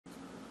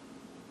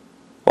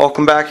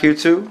Welcome back,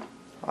 YouTube.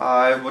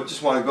 I would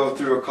just want to go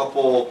through a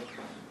couple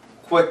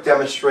quick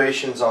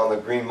demonstrations on the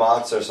Green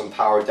Monster, some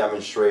power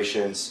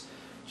demonstrations,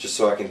 just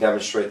so I can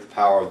demonstrate the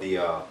power of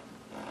the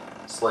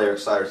Slayer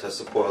Exciter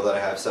Tesla coil that I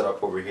have set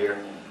up over here.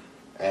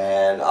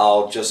 And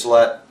I'll just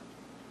let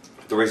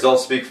the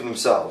results speak for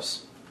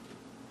themselves.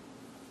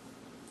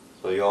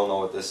 So you all know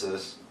what this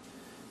is.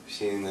 You've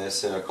seen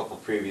this in a couple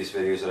previous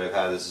videos that I've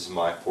had. This is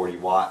my 40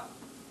 watt,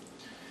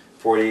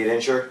 48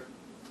 incher.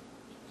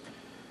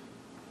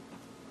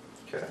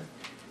 Okay.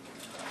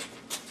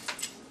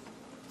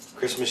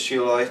 Christmas tree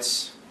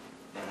lights,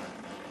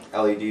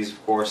 LEDs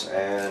of course,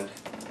 and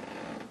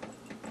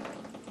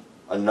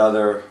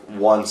another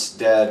once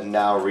dead,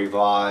 now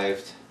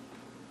revived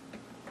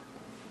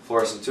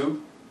fluorescent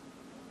tube.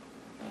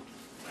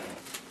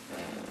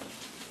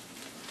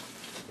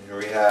 Here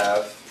we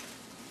have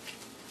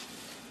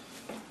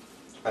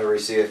every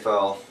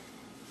CFL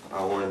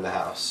one in the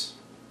house.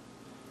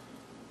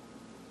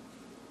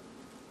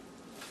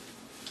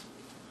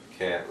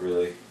 Can't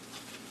really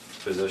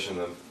position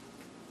them,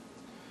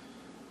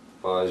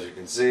 but as you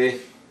can see,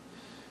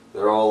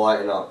 they're all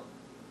lighting up.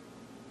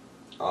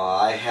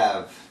 I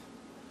have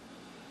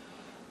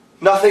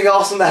nothing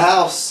else in the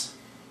house.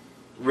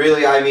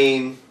 Really, I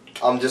mean,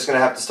 I'm just going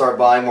to have to start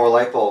buying more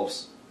light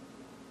bulbs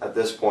at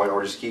this point,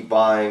 or just keep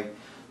buying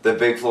the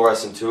big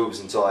fluorescent tubes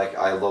until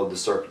I load the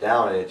circuit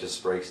down and it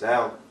just breaks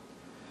down.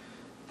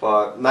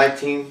 But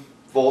 19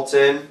 volts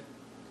in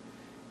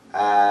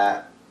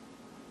at,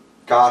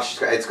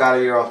 gosh, it's got to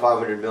be around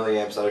 500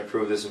 milliamps. I've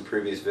proved this in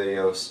previous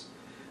videos.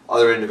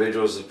 Other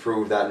individuals have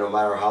proved that no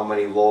matter how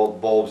many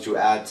bulbs you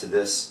add to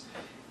this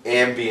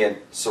ambient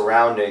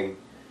surrounding,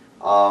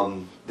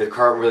 the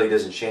current really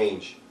doesn't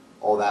change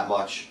all that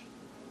much.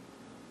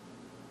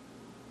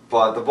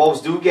 But the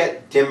bulbs do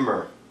get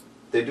dimmer.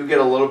 They do get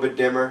a little bit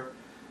dimmer.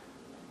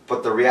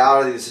 But the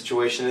reality of the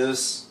situation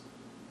is,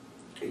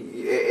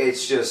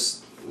 it's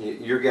just,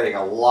 you're getting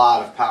a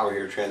lot of power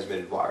here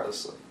transmitted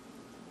wirelessly.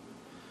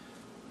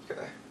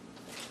 Okay.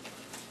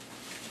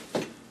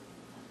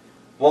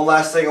 One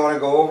last thing I want to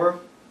go over,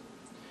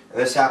 and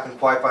this happened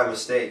quite by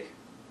mistake,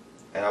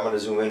 and I'm going to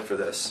zoom in for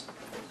this.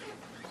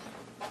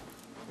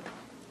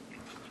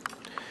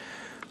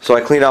 So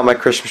I cleaned out my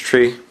Christmas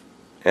tree,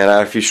 and I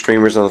had a few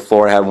streamers on the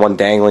floor. I had one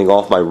dangling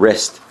off my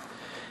wrist,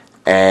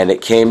 and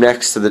it came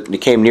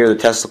near the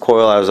Tesla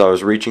coil as I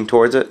was reaching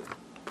towards it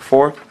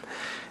before,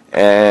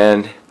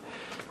 and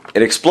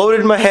it exploded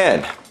in my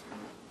hand.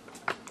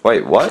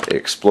 Wait, what? It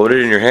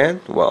exploded in your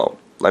hand? Well,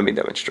 let me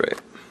demonstrate.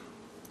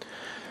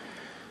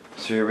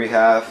 So here we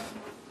have,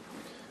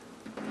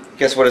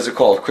 guess what is it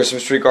called?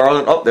 Christmas tree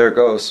garland? Oh, there it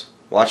goes.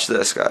 Watch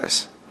this,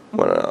 guys.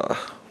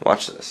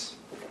 Watch this.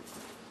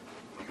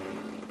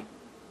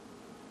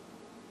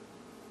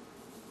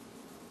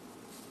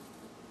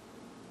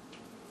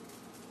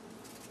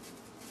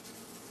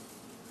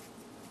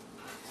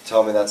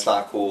 Tell me that's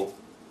not cool.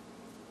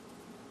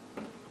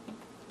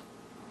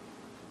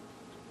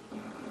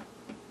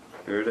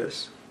 Here it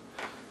is.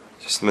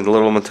 Just a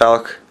little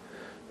metallic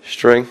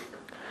string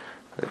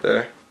right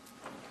there.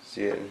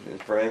 See it in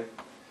frame?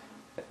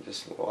 And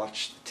just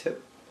watch the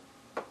tip.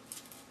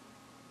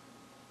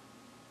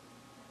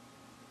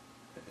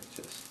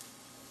 And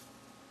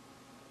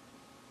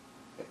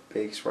it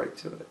bakes right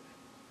to it.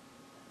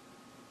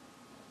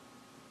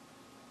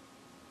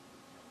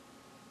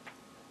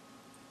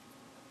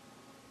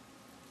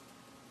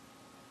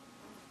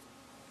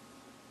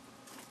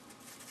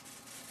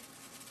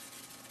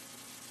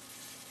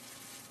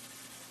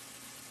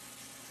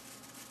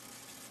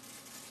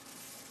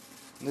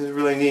 This is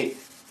really neat.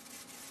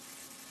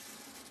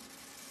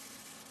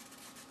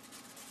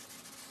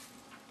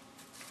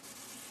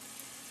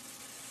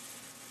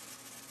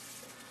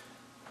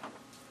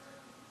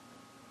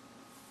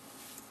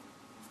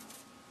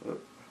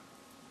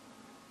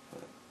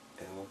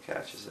 It all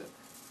catches it,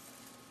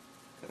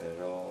 and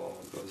it all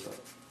goes up.